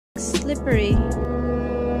slippery.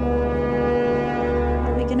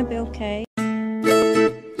 Are we gonna be okay? Good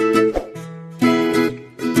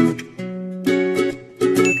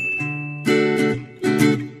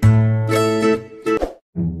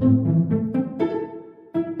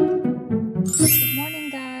morning,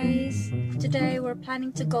 guys. Today we're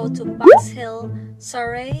planning to go to Box Hill,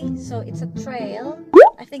 Surrey. So it's a trail.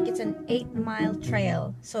 I think it's an 8-mile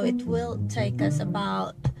trail. So it will take us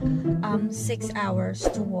about 6 hours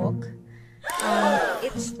to walk.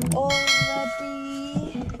 It's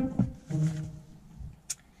already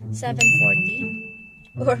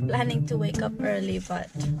 7:40. We're planning to wake up early, but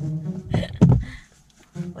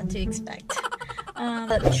what to expect?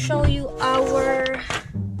 Let me show you our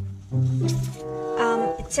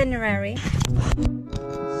itinerary.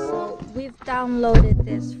 So we've downloaded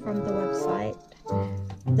this from the website,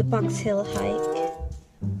 the Box Hill hike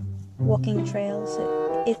walking trail. So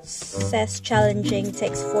it says challenging,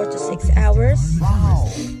 takes 4 to 6 hours. Wow.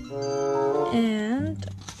 And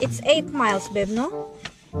it's 8 miles, babe, no?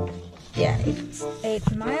 Yeah, it's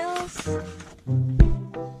 8 miles.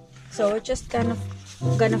 So we're just gonna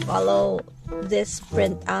follow this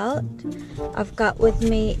printout. I've got with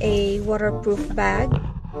me a waterproof bag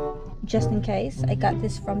just in case. I got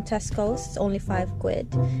this from Tesco's. It's only 5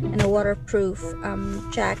 quid. And a waterproof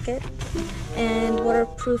jacket and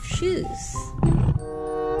waterproof shoes.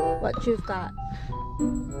 What you've got?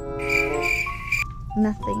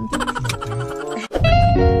 Nothing.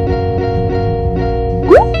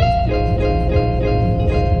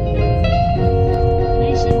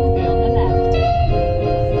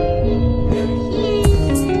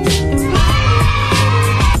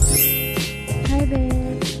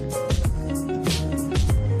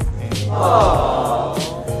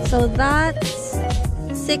 So that's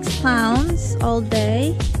 £6 all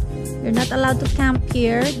day. You're not allowed to camp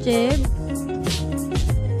here, Jib.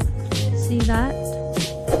 See that?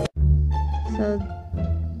 So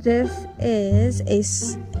this is a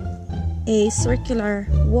circular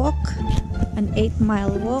walk, an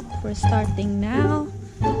 8-mile walk. We're starting now,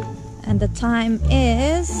 and the time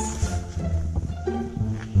is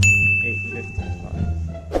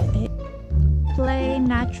 8:55. Play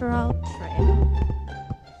Natural Trail.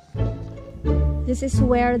 This is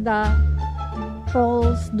where the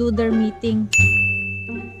trolls do their meeting.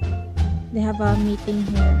 They have a meeting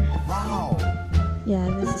here. Wow. Yeah,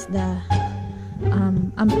 this is the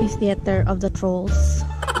amphitheater of the trolls.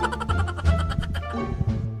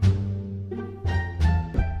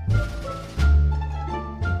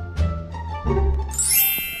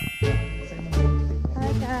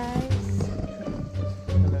 Hi guys.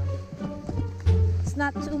 It's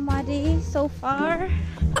not too muddy so far.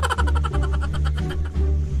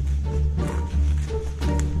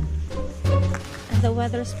 The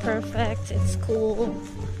weather's perfect. It's cool,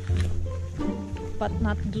 but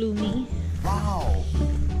not gloomy. Wow.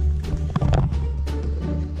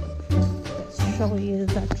 Let's show you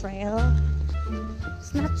the trail.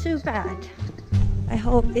 It's not too bad. I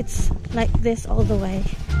hope it's like this all the way.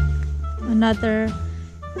 Another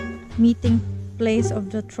meeting place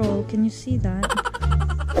of the troll. Can you see that?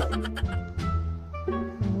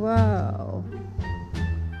 Whoa.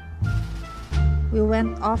 We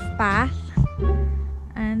went off path.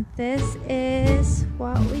 And this is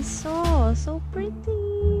what we saw. So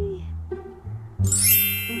pretty.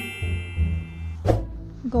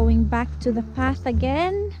 Going back to the path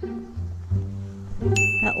again.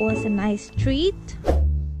 That was a nice treat.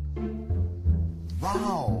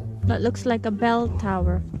 Wow. That looks like a bell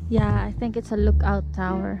tower. Yeah, I think it's a lookout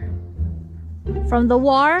tower. From the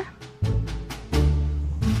war.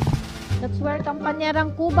 That's where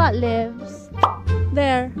Compañerang Cuba lives.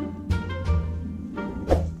 There.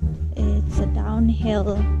 It's a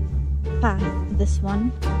downhill path, this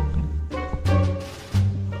one.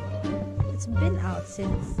 It's been out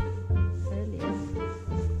since earlier.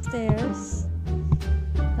 Stairs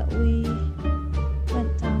that we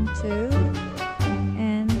went down to,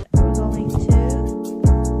 and we're going to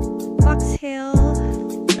Box Hill.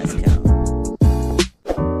 Let's go.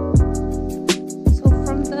 So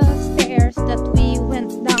from the stairs that we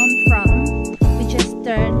went down from, we just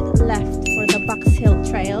turned left for the Box Hill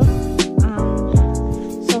Trail.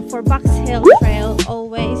 So for Box Hill Trail,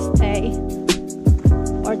 always stay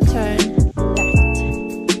or turn left.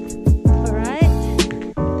 Alright?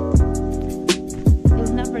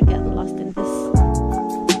 You'll never get lost in this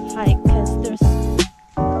hike because there's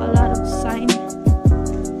a lot of signposts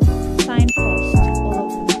all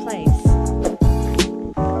over the place.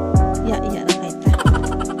 Yeah, right there.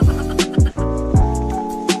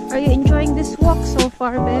 Are you enjoying this walk so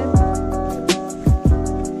far, babe?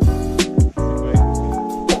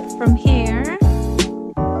 From here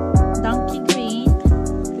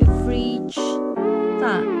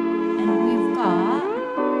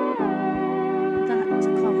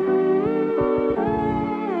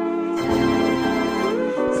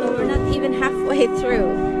even halfway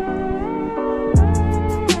through.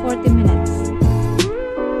 40 minutes.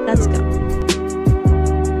 Let's go.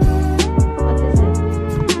 What is it?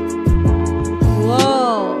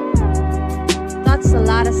 Whoa! That's a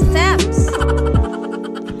lot of steps.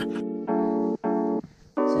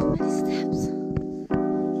 So many steps.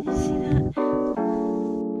 Can you see that?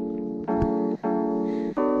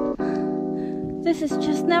 This is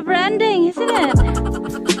just never ending, isn't it?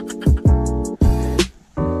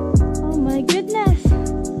 Oh my goodness.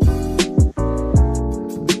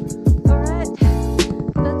 Alright,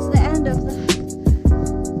 that's the end of the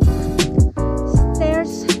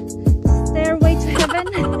stairway to heaven.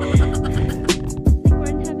 I think we're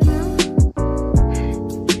in heaven now.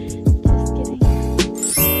 Just kidding.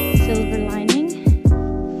 Silver lining.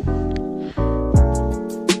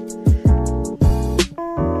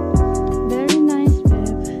 Very nice,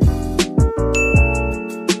 babe.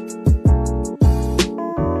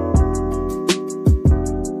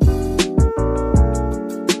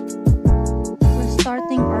 We're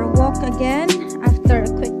starting our walk again after a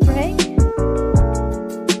quick break.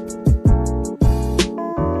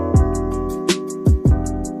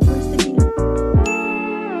 Where's the view?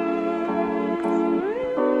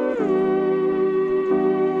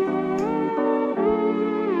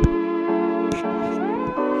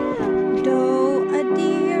 Doe, a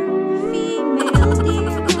deer, female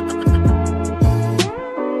deer. Oh,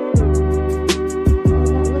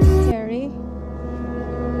 that looks scary.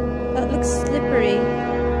 That looks slippery.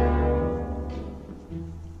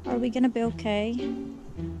 Are we gonna be okay?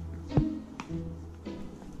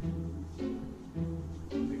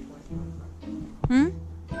 Hmm?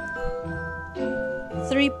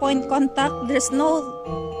 3-point contact? There's no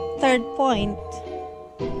third point.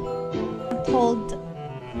 Not told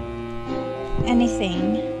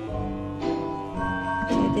anything.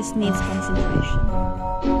 Okay, this needs concentration.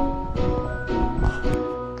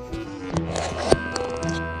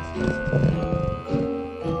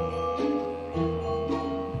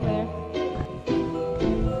 Where?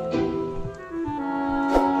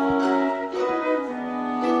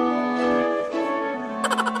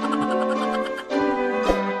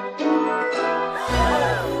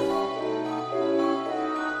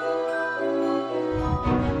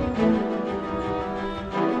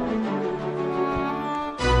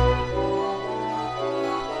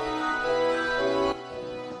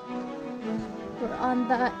 We're on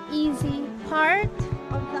the easy part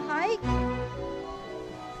of the hike,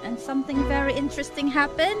 and something very interesting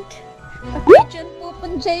happened. A pigeon poop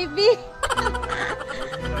on JB.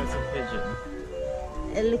 That's a pigeon.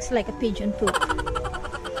 It looks like a pigeon poop.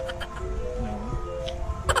 No.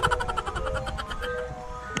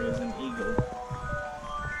 There's an eagle.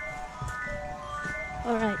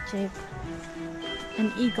 Alright, Jabe.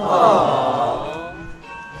 An eagle.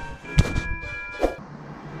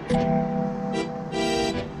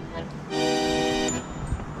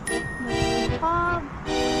 Hog.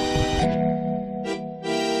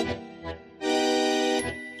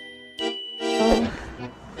 Oh,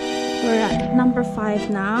 we're at number 5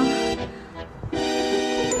 now.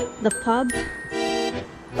 The pub.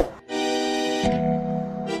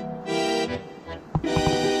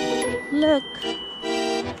 Look,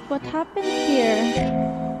 what happened here?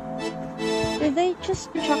 Did they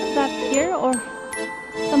just chuck that here, or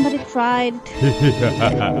somebody tried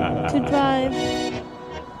to drive?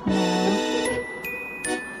 No.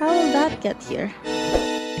 How will that get here?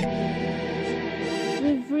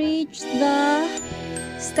 We've reached the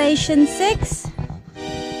station 6.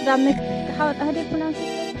 How do you pronounce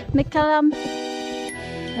it? Mikalam.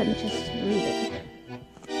 Let me just read it.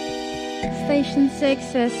 Station 6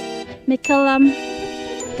 says Mikalam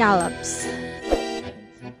Gallops.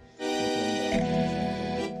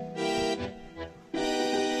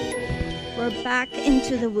 We're back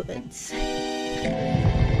into the woods.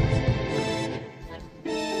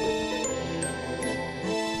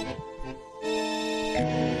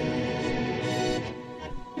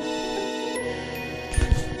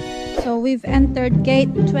 So we've entered gate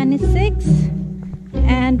 26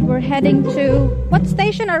 and we're heading to... What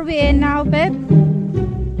station are we in now, babe?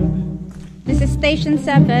 This is station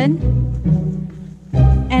 7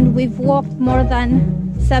 and we've walked more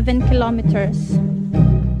than 7 kilometers.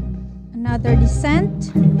 Another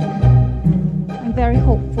descent. I'm very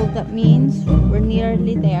hopeful, that means we're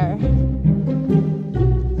nearly there.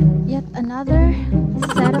 Yet another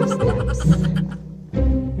set of steps.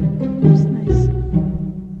 It's nice.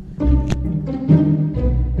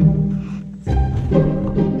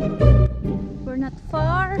 We're not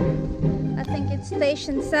far. I think it's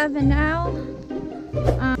station 7 now.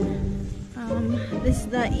 This is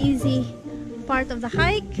the easy part of the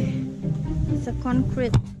hike. It's a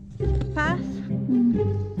concrete path.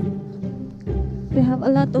 They have a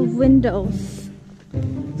lot of windows.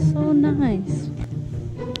 So nice.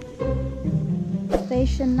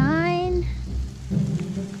 Station 9.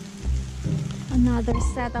 Another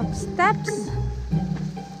set of steps.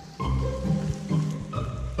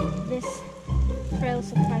 This trail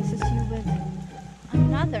surprises you with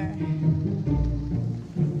another.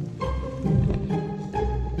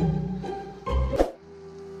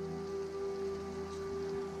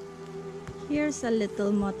 Here's a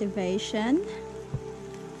little motivation.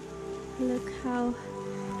 Look how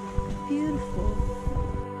beautiful.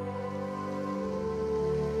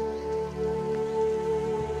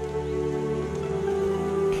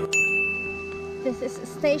 This is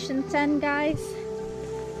station 10, guys.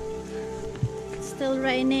 It's still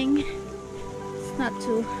raining. It's not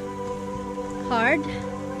too hard.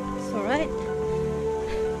 It's alright.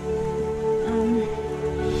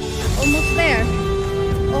 Almost there.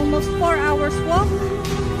 Almost 4 hours walk.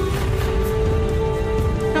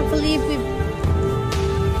 Can't believe we've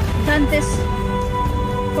done this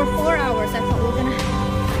for 4 hours. I thought we were gonna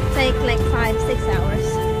take like 5-6 hours.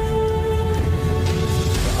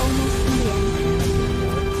 We're almost in the end.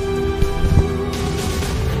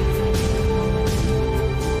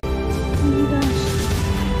 Oh my gosh,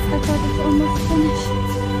 I thought it's almost finished,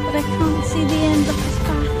 but I can't see the end of this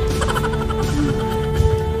path.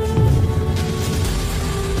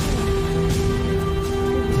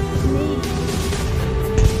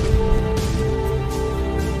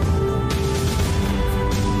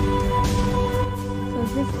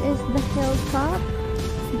 This is the hilltop,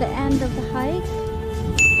 the end of the hike,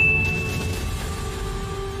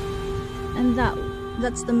 and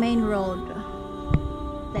that's the main road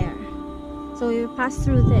there. So we passed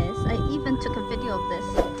through this. I even took a video of this.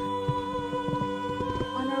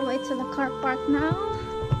 On our way to the car park now.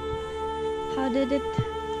 How did it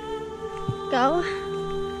go?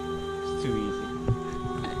 It's too easy.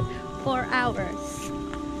 4 hours.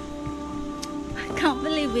 I can't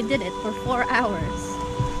believe we did it for 4 hours.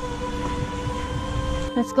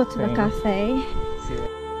 Let's go to the cafe.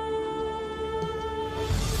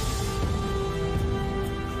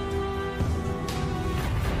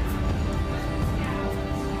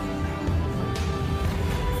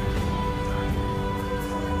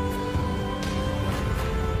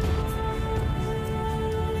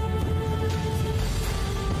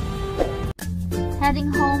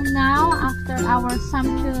 Heading home now after our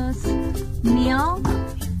sumptuous meal.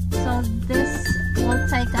 So this will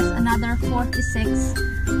take us another 46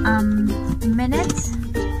 minutes,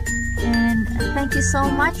 and thank you so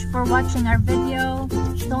much for watching our video.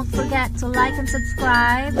 Don't forget to like and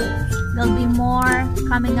subscribe. There'll be more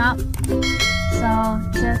coming up, so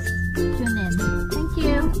just tune in.